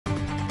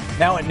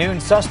Now at noon,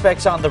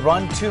 suspects on the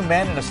run. 2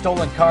 men in a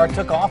stolen car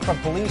took off from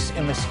police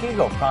in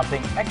Muskego,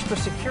 prompting extra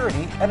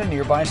security at a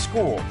nearby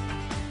school.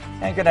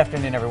 And good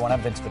afternoon, everyone. I'm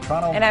Vince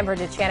Petrano. And I'm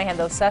Bridget Shanahan.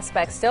 Those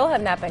suspects still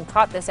have not been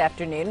caught this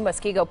afternoon.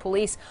 Muskego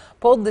police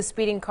pulled the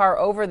speeding car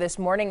over this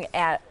morning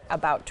at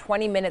about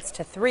 20 minutes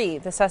to 3.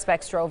 The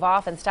suspects drove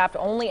off and stopped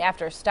only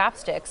after stop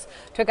sticks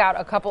took out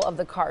a couple of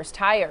the car's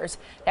tires.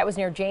 That was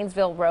near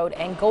Janesville Road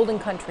and Golden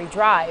Country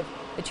Drive.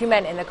 The 2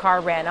 men in the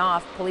car ran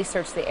off. Police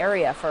searched the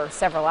area for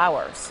several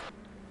hours.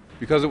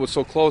 Because it was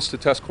so close to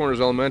Test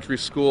Corners Elementary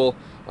School,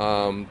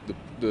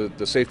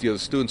 the safety of the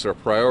students are a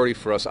priority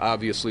for us,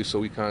 obviously, so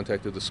we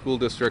contacted the school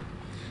district.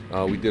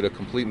 We did a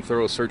complete and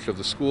thorough search of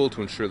the school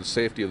to ensure the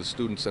safety of the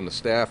students and the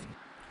staff.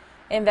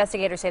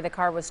 Investigators say the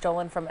car was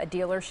stolen from a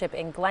dealership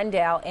in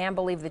Glendale and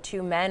believe the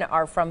 2 men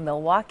are from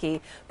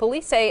Milwaukee.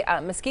 Police say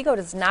Muskego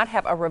does not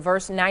have a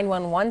reverse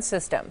 911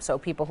 system, so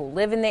people who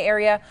live in the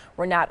area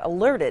were not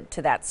alerted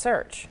to that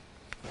search.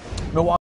 Milwaukee